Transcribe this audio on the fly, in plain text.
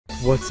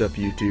What's up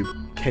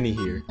YouTube, Kenny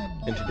here,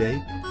 and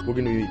today we're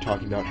going to be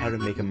talking about how to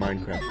make a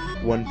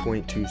Minecraft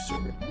 1.2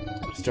 server.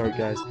 To start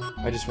guys,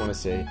 I just want to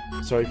say,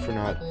 sorry for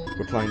not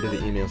replying to the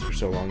emails for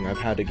so long. I've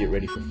had to get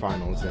ready for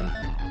finals and,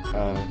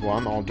 well,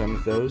 I'm all done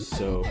with those,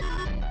 so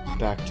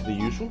back to the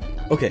usual.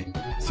 Okay,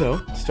 so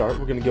to start,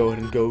 we're going to go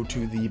ahead and go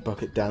to the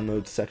Bukkit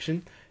downloads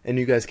section, and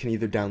you guys can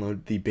either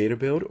download the beta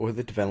build or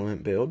the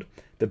development build.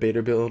 The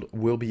beta build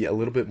will be a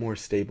little bit more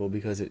stable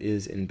because it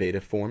is in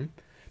beta form.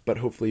 But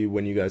hopefully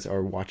when you guys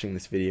are watching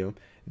this video,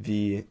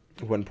 the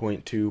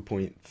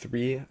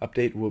 1.2.3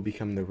 update will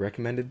become the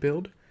recommended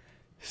build,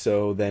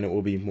 so then it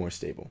will be more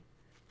stable.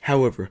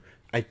 However,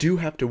 I do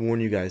have to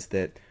warn you guys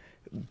that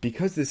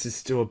because this is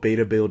still a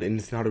beta build and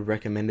it's not a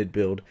recommended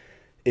build,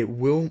 it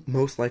will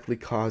most likely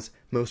cause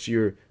most of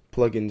your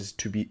plugins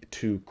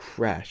to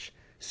crash.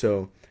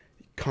 So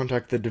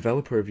contact the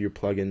developer of your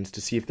plugins to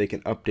see if they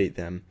can update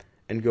them,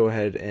 and go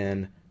ahead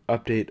and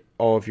update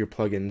all of your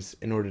plugins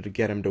in order to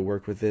get them to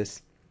work with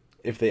this.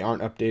 If they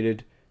aren't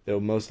updated,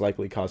 they'll most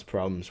likely cause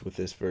problems with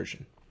this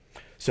version.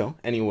 So,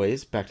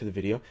 anyways, back to the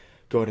video.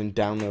 Go ahead and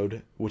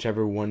download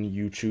whichever one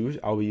you choose.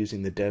 I'll be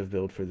using the dev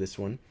build for this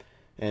one.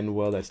 And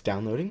while that's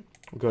downloading,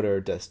 we'll go to our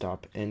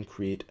desktop and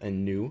create a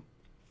new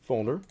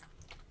folder.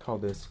 Call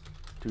this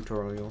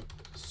tutorial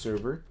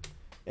server.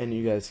 And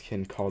you guys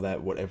can call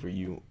that whatever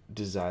you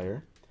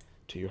desire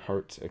to your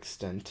heart's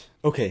extent.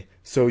 Okay,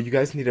 so you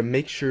guys need to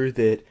make sure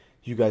that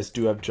you guys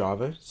do have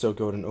Java. So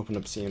go ahead and open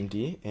up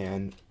CMD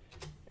and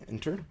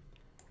enter,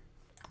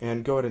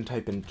 and go ahead and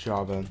type in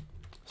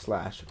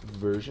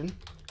java/version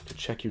to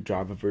check your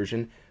Java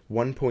version.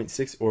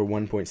 1.6 or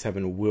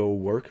 1.7 will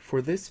work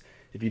for this.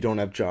 If you don't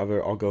have Java,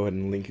 I'll go ahead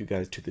and link you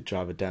guys to the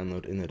Java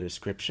download in the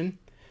description.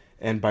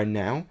 And by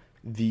now,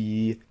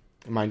 the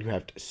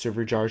Minecraft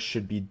server jars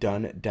should be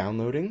done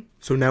downloading.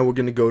 So now we're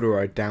going to go to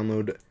our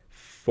download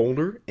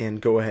folder and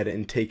go ahead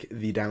and take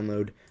the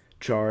download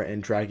jar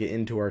and drag it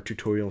into our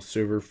tutorial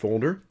server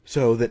folder.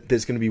 So that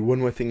there's going to be one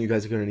more thing you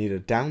guys are going to need to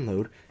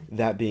download,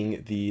 that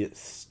being the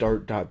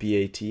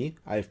start.bat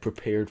I've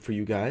prepared for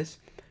you guys.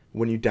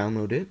 When you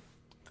download it,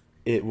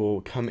 it will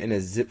come in a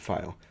zip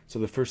file. So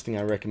the first thing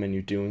I recommend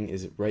you doing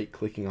is right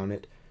clicking on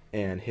it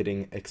and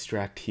hitting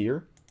extract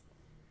here.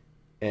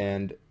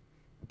 And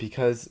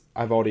because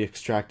I've already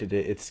extracted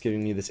it, it's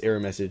giving me this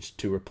error message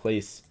to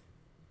replace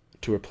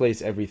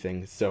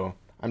everything. So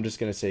I'm just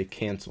going to say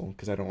cancel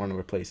because I don't want to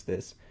replace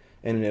this.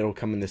 And it'll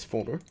come in this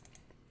folder. You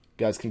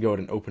guys can go ahead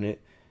and open it,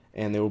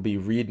 and there will be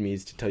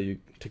readmes to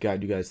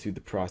guide you guys through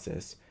the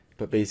process.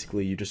 But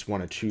basically, you just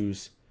want to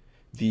choose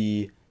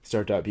the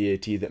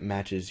start.bat that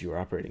matches your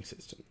operating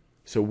system.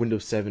 So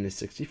Windows 7 is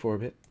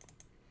 64-bit,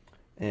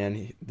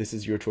 and this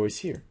is your choice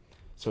here.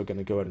 So I'm going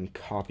to go ahead and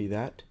copy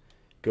that,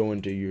 go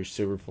into your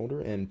server folder,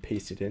 and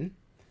paste it in.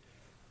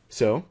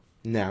 So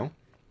now,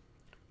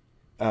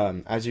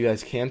 as you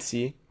guys can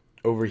see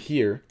over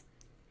here,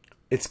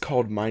 it's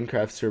called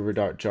Minecraft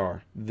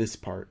server.jar, this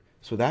part.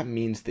 So that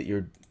means that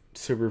your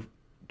server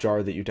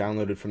jar that you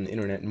downloaded from the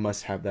internet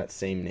must have that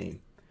same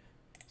name.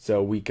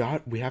 So we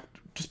have to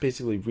just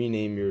basically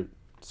rename your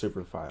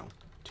server file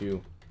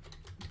to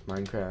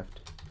Minecraft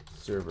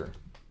server.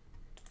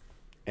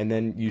 And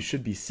then you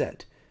should be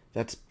set.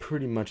 That's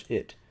pretty much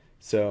it.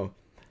 So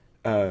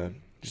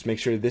just make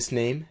sure this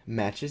name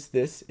matches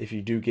this. If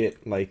you do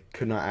get like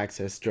could not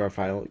access jar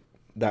file,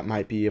 that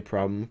might be a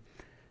problem,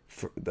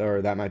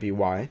 or that might be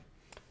why.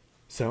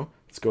 So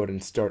let's go ahead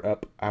and start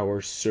up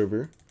our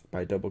server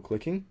by double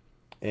clicking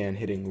and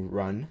hitting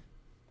run.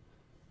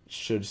 It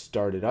should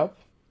start it up,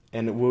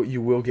 and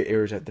you will get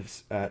errors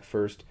at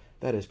first.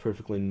 That is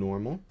perfectly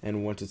normal,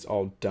 and once it's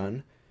all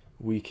done,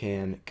 we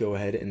can go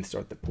ahead and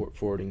start the port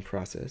forwarding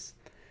process.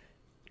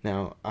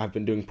 Now, I've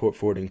been doing port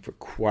forwarding for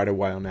quite a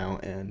while now,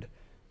 and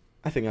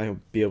I think I'll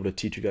be able to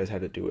teach you guys how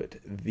to do it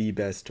the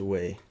best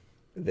way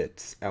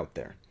that's out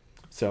there.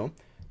 So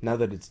now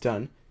that it's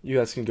done, you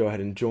guys can go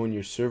ahead and join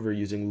your server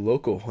using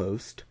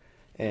localhost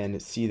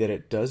and see that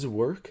it does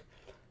work.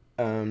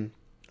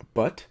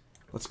 But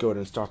let's go ahead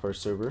and stop our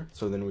server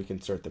so then we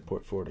can start the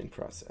port forwarding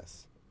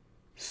process.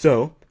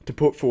 So to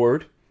port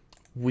forward,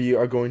 we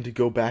are going to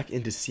go back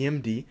into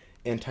CMD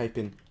and type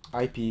in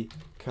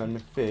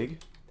ipconfig,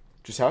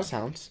 just how it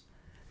sounds,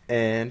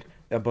 and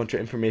a bunch of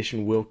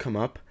information will come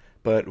up.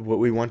 But what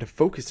we want to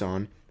focus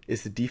on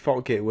is the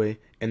default gateway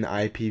and the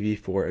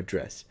IPv4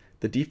 address.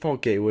 The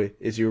default gateway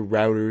is your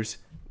router's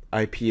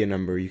IP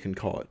number, you can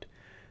call it,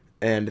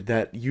 and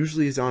that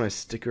usually is on a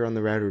sticker on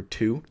the router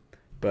too,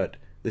 but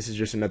this is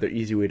just another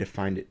easy way to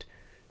find it.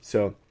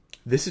 So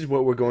this is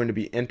what we're going to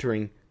be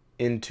entering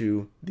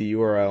into the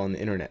URL on the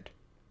internet.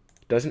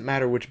 Doesn't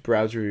matter which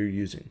browser you're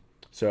using.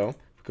 So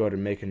go ahead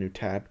and make a new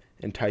tab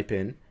and type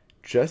in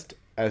just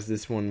as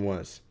this one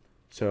was.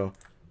 So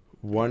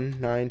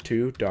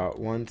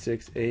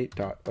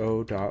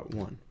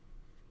 192.168.0.1,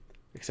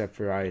 except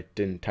for I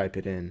didn't type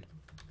it in.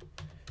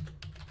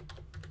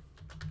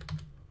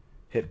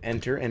 Hit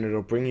enter and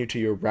it'll bring you to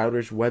your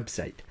router's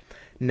website.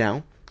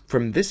 Now,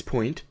 from this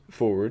point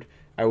forward,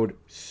 I would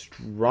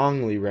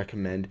strongly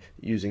recommend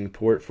using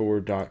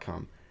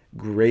portforward.com.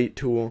 great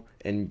tool,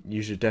 and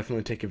you should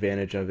definitely take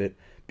advantage of it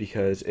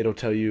because it'll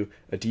tell you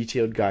a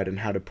detailed guide on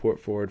how to port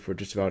forward for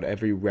just about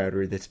every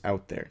router that's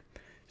out there.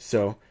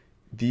 So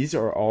these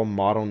are all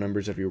model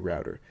numbers of your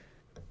router.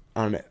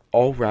 On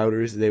all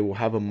routers, they will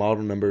have a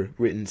model number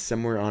written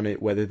somewhere on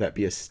it, whether that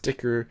be a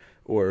sticker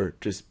or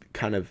just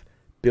kind of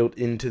built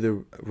into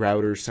the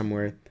router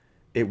somewhere.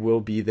 It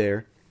will be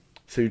there.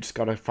 So you just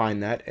got to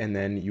find that, and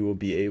then you will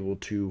be able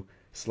to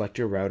select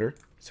your router.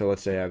 So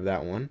let's say I have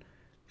that one.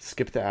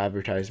 Skip the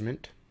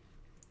advertisement.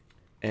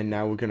 And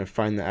now we're going to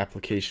find the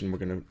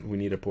application we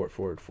need a port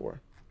forward for.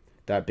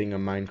 That being a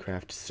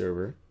Minecraft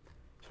server.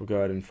 So we'll go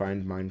ahead and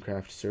find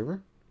Minecraft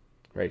server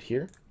right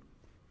here.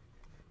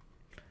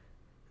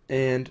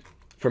 And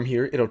from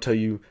here, it'll tell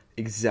you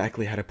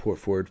exactly how to port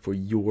forward for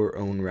your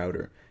own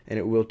router. And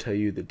it will tell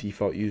you the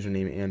default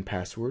username and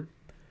password.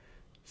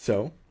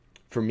 So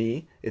for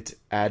me, it's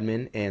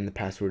admin and the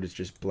password is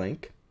just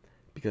blank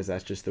because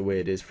that's just the way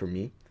it is for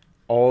me.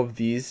 All of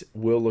these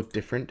will look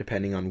different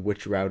depending on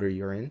which router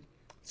you're in.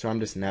 So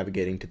I'm just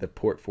navigating to the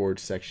port forward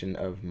section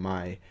of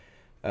my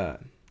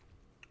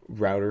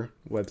router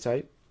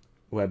website,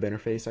 web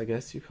interface, I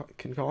guess you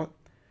can call it.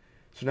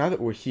 So now that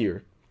we're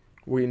here,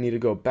 we need to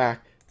go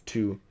back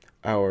to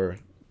our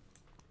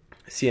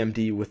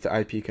CMD with the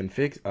IP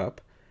config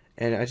up.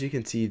 And as you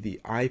can see, the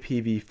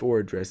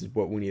IPv4 address is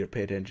what we need to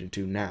pay attention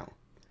to now.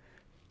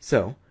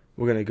 So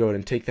we're going to go ahead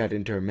and take that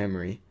into our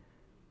memory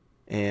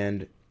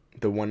and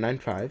the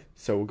 195.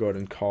 So we'll go ahead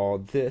and call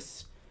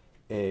this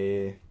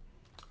a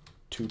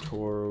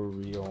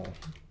tutorial,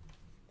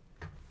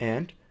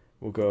 and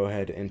we'll go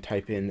ahead and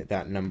type in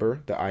that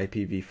number, the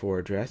IPv4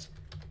 address.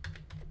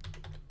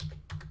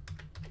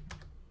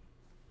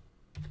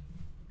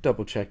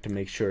 Double check to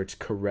make sure it's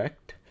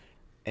correct,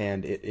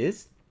 and it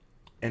is.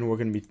 And we're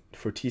going to be,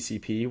 for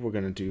TCP, we're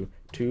going to do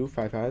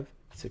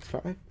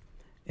 255.65,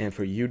 and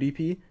for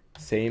UDP,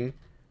 same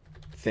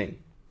thing.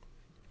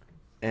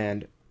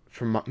 And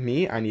for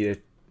me, I need to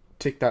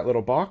tick that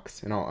little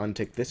box, and I'll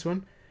untick this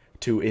one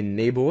to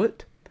enable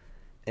it.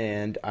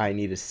 And I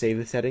need to save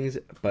the settings,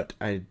 but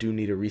I do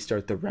need to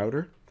restart the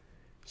router.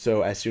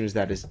 So as soon as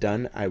that is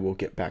done, I will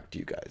get back to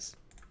you guys.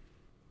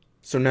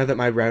 So now that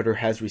my router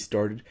has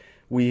restarted,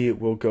 we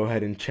will go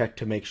ahead and check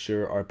to make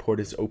sure our port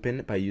is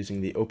open by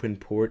using the open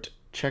port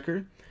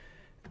checker.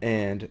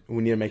 And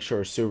we need to make sure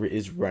our server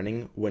is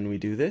running when we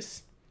do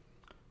this.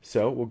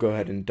 So we'll go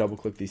ahead and double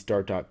click the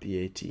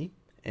start.bat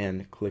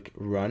and click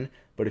run.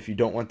 But if you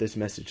don't want this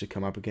message to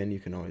come up again, you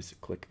can always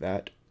click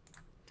that.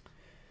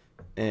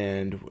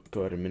 And go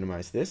ahead and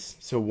minimize this.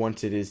 So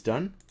once it is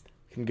done,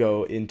 you can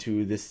go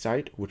into this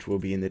site, which will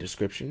be in the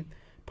description,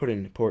 put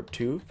in port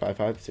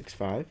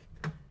 255.65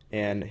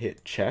 and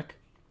hit check.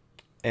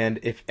 And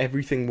if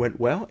everything went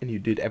well and you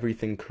did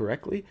everything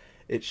correctly,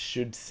 it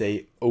should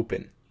say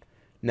open.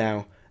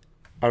 Now,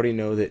 I already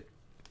know that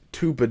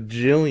 2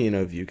 bajillion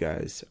of you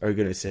guys are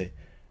going to say,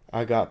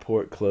 I got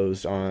port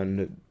closed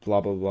on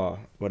blah, blah, blah,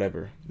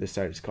 whatever this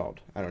site is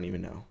called. I don't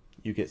even know.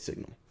 You get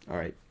signal. All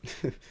right.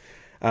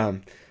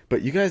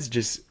 But you guys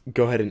just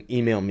go ahead and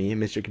email me,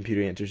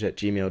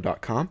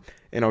 mrcomputeranswers@gmail.com,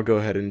 and I'll go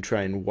ahead and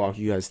try and walk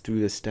you guys through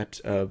the steps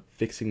of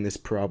fixing this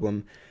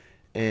problem,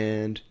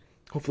 and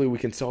hopefully we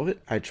can solve it.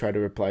 I try to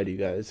reply to you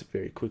guys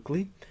very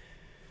quickly.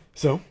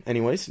 So,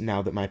 anyways,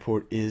 now that my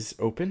port is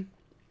open,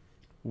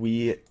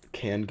 we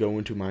can go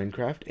into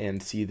Minecraft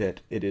and see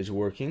that it is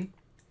working.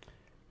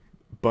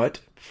 But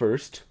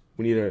first,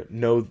 we need to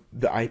know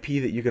the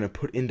IP that you're going to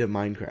put into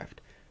Minecraft.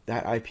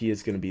 That IP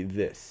is going to be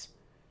this.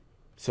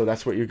 So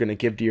that's what you're going to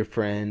give to your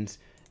friends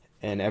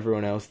and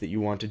everyone else that you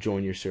want to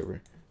join your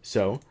server.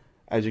 So,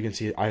 as you can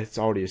see, it's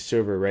already a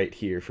server right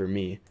here for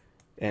me,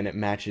 and it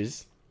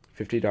matches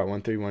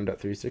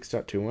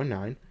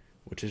 50.131.36.219,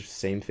 which is the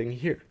same thing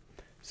here.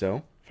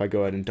 So, if I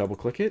go ahead and double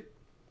click it,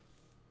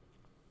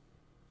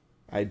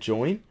 I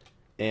join,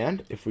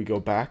 and if we go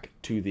back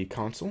to the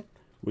console,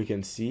 we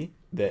can see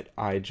that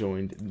I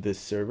joined this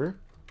server.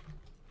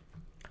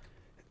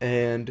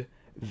 And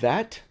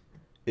that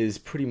is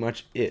pretty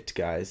much it,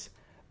 guys.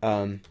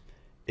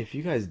 If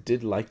you guys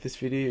did like this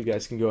video, you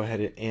guys can go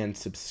ahead and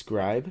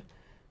subscribe.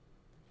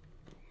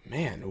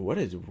 Man, what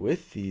is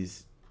with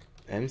these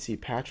MC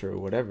patch or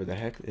whatever the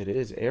heck it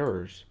is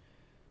errors?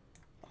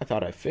 I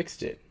thought I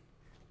fixed it.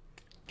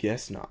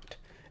 Guess not.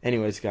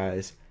 Anyways,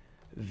 guys,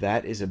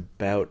 that is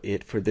about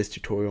it for this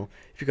tutorial.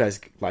 If you guys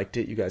liked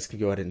it, you guys can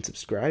go ahead and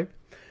subscribe.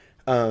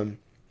 I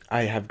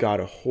have got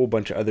a whole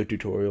bunch of other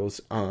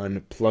tutorials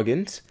on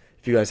plugins.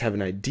 If you guys have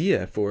an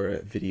idea for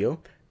a video,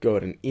 go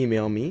ahead and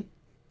email me.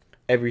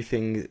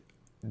 Everything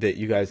that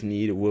you guys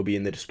need will be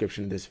in the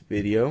description of this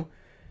video,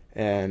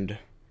 and you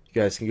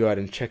guys can go ahead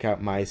and check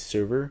out my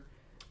server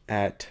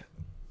at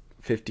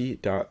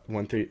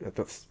 50.13.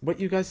 That's what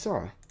you guys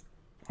saw.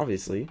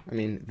 Obviously, I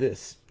mean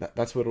that's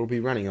what it'll be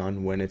running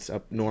on when it's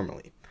up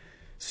normally.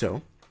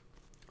 So,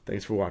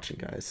 thanks for watching,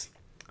 guys.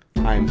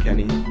 I'm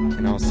Kenny,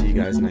 and I'll see you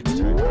guys next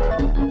time.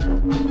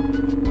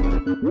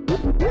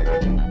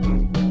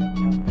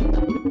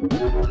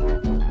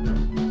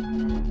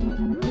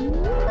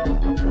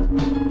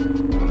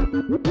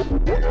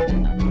 Bye.